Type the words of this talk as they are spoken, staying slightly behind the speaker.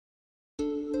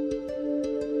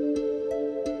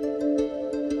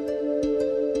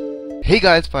Hey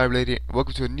guys, Fireblade,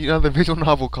 welcome to another visual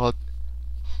novel called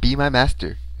Be My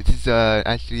Master. This is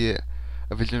actually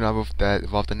a visual novel that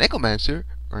involved a necromancer,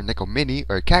 or a necromini,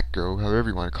 or a cat girl, however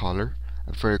you want to call her.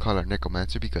 I prefer to call her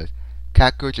necromancer because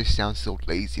cat girl just sounds so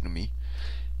lazy to me.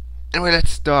 Anyway,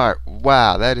 let's start.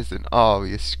 Wow, that is an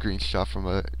obvious screenshot from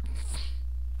her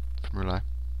life.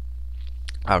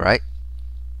 Alright.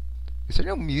 Is there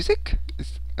no music?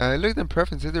 I looked in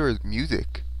preferences, there was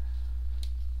music.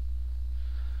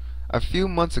 A few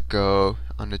months ago,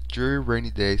 on a dreary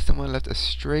rainy day, someone left a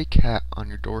stray cat on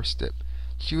your doorstep.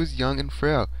 She was young and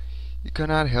frail. You could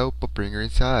not help but bring her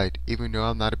inside, even though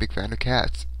I'm not a big fan of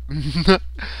cats. To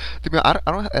be honest,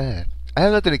 I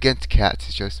have nothing against cats.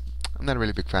 It's just I'm not a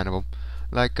really big fan of them.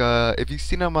 Like, if you've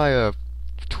seen on my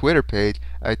Twitter page,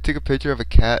 I took a picture of a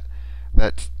cat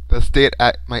that stayed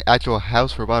at my actual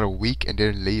house for about a week and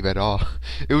didn't leave at all.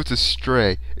 It was a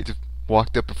stray. It just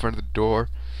walked up in front of the door.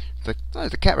 It's like, oh,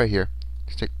 there's a cat right here.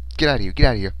 It's like, get out of here, get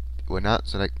out of here. It went out.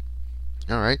 So like,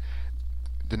 all right.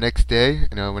 The next day,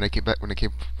 when I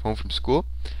came home from school,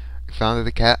 I found that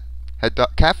the cat had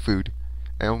cat food,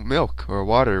 and milk or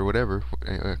water or whatever,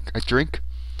 a drink,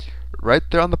 right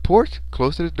there on the porch,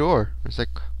 close to the door. It's like,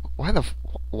 why?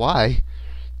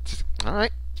 It's just, all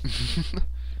right.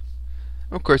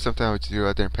 Of course, sometimes I would just go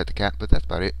out there and pet the cat, but that's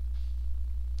about it.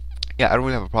 Yeah, I don't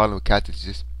really have a problem with cats. It's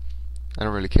just I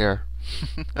don't really care.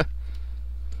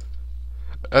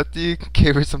 After you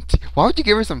gave her some tea. Why would you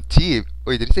give her some tea?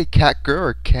 Wait, did you say cat girl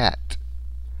or cat?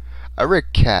 I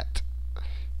read cat.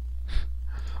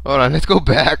 Hold on, let's go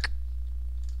back.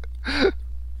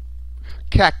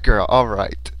 Cat girl,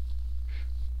 alright.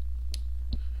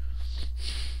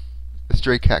 A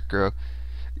stray cat girl.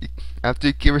 After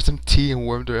you give her some tea and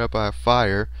warmed her up by a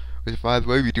fire, which by the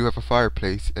way, we do have a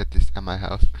fireplace at my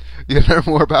house, you learn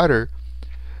more about her.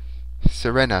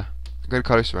 Serena. I'm gonna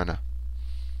call her Serena.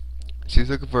 She's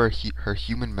looking for her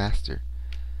human master.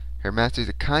 Her master is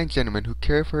a kind gentleman who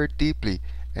cares for her deeply,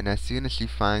 and as soon as she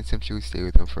finds him, she will stay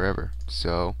with him forever.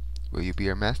 So, will you be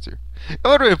her master? It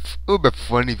would be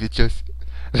funny if you just,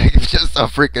 like, if just a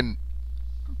freaking,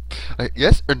 like,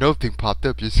 yes or no thing popped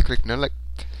up. You just click no, like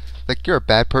you're a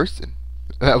bad person.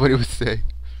 That's what it would say.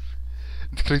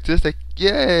 Click this, like,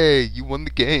 yay, you won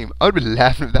the game. I would be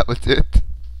laughing if that was it.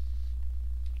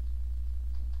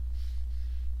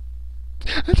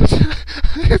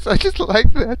 I just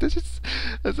like that.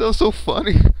 That sounds so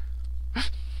funny.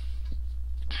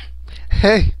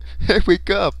 Hey, wake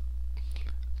up.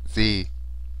 Z.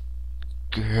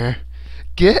 Grr.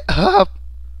 Get up.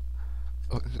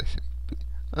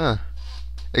 Oh,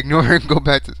 ignore her and go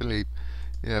back to sleep.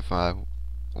 Yeah, fine.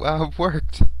 Wow, it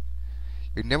worked.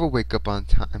 You never wake up on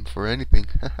time for anything.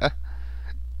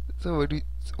 So what'd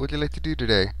you like to do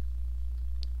today?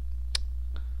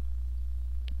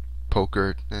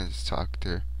 Poker and just talk to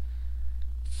her.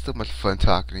 So much fun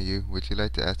talking to you. Would you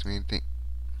like to ask me anything?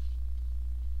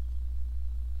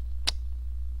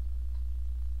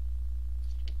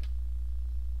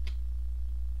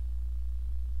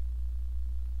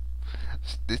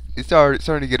 It's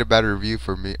starting to get a bad review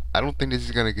for me. I don't think this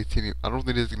is gonna continue. I don't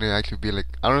think this is gonna actually be like.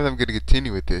 I don't know if I'm gonna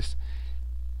continue with this.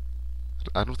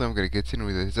 I don't think I'm gonna continue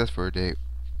with this. That's for a date.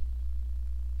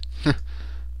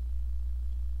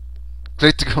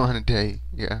 Click to go on a date.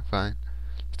 Yeah, fine.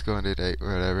 Let's go on a date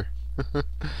or whatever.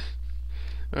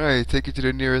 Alright, take you to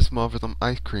the nearest mall for some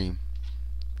ice cream.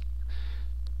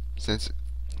 Since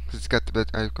it's got the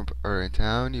best ice cream in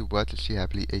town, you watch as she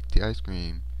happily ate the ice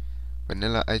cream.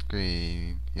 Vanilla ice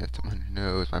cream. Yeah, someone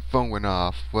knows. My phone went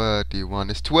off. What do you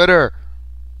want? It's Twitter!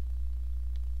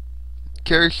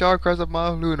 Carrie Shaw across a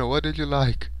mile, Luna. What did you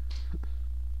like?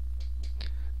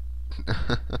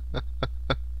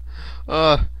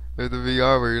 There's the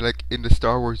VR where you're like in the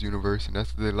Star Wars universe, and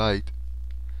that's what they liked.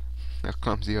 How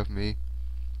clumsy of me.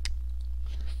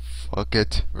 Fuck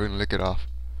it. We're gonna lick it off.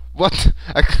 What?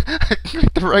 I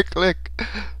clicked the right click.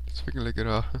 Let's freaking lick it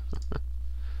off.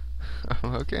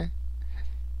 Okay.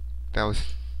 That was.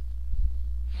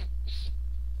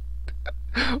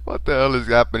 What the hell is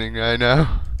happening right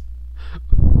now?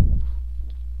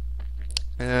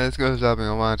 Yeah, let's go shopping.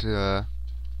 I want to,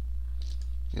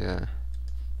 yeah.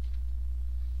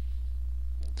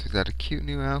 She's got a cute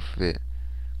new outfit.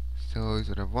 So is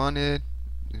what I wanted.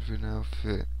 Different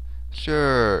outfit.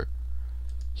 Sure.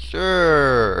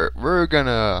 Sure. We're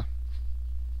gonna.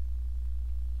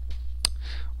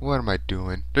 What am I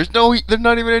doing? There's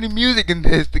not even any music in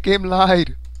this. The game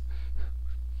lied.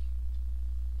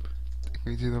 Take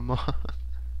me to the mall.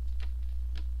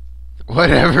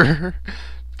 Whatever.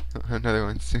 Another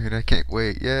one soon. I can't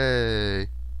wait. Yay.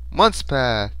 Months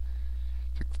pass.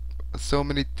 So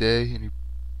many days and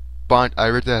bond. I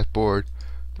read that board.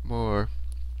 The more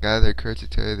gather courage to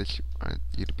tell you that she wanted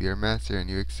you to be her master, and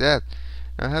you accept.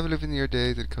 Now have lived in your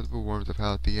days in comfortable warmth of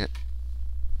health. The end.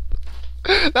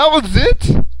 That was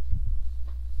it?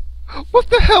 What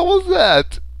the hell was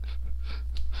that?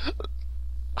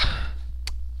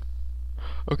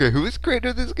 Okay, who is the creator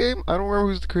of this game? I don't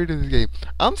remember who's the creator of this game.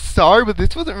 I'm sorry, but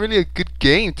this wasn't really a good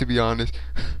game, to be honest.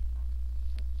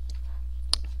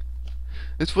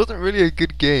 This wasn't really a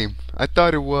good game. I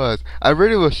thought it was. I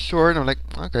read it was short, and I'm like,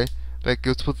 okay. Like, it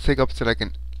was supposed to take up to like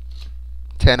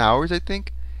 10 hours, I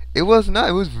think. It was not.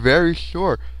 It was very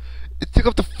short. It took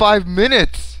up to 5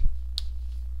 minutes.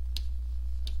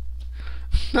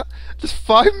 Just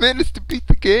 5 minutes to beat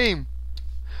the game.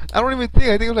 I don't even think.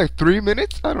 I think it was like 3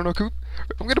 minutes. I don't know.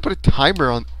 I'm gonna put a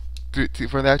timer on for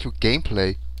the actual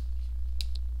gameplay.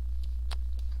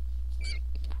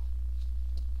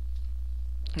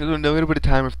 I'm gonna put a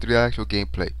timer for the actual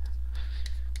gameplay.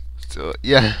 So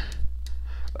yeah,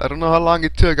 I don't know how long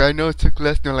it took. I know it took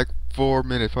less than like 4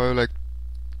 minutes, probably like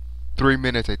 3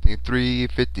 minutes. I think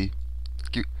 3:50.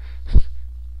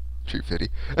 3:50.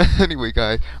 Anyway,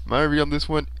 guys, my review on this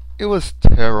one, it was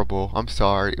terrible. I'm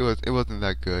sorry. It wasn't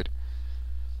that good.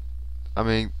 I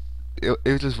mean,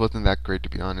 it just wasn't that great, to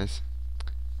be honest.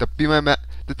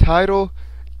 The title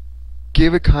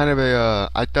gave it kind of a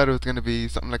I thought it was gonna be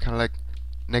something like kind of like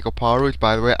Nekopara, which,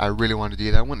 by the way, I really want to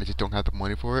do that one. I just don't have the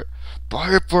money for it.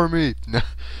 Buy it for me. No,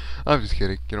 I'm just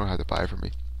kidding. You don't have to buy it for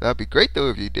me. That'd be great though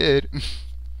if you did.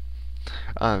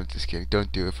 I'm just kidding.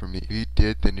 Don't do it for me. If you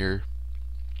did, then you're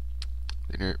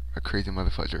a crazy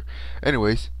motherfucker.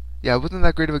 Anyways, yeah, it wasn't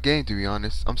that great of a game, to be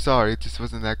honest. I'm sorry, it just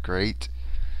wasn't that great.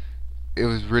 It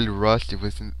was really rushed. There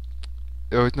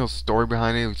was no story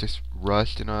behind it. It was just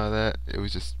rushed and all that. It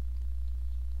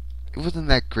wasn't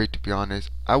that great, to be honest.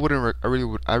 I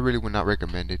really would not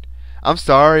recommend it. I'm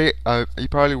sorry. You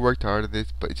probably worked hard on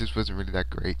this, but it just wasn't really that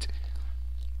great.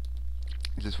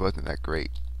 It just wasn't that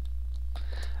great.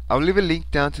 I'll leave a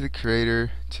link down to the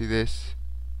creator of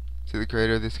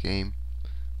this game.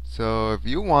 So if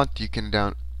you want, you can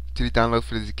download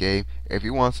for this game. If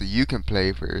you want, so you can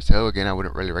play for yourself. Again, I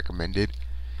wouldn't really recommend it.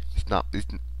 It's not.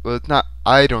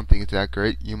 I don't think it's that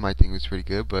great. You might think it's pretty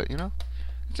good, but you know,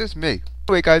 it's just me.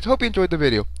 Anyway, guys, hope you enjoyed the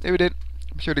video. If you did,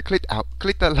 be sure to click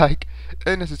that like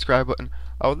and the subscribe button.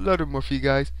 I would love to more for you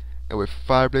guys. And with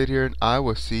Fireblade here, and I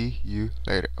will see you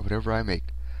later. Whatever I make.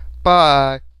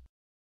 Bye.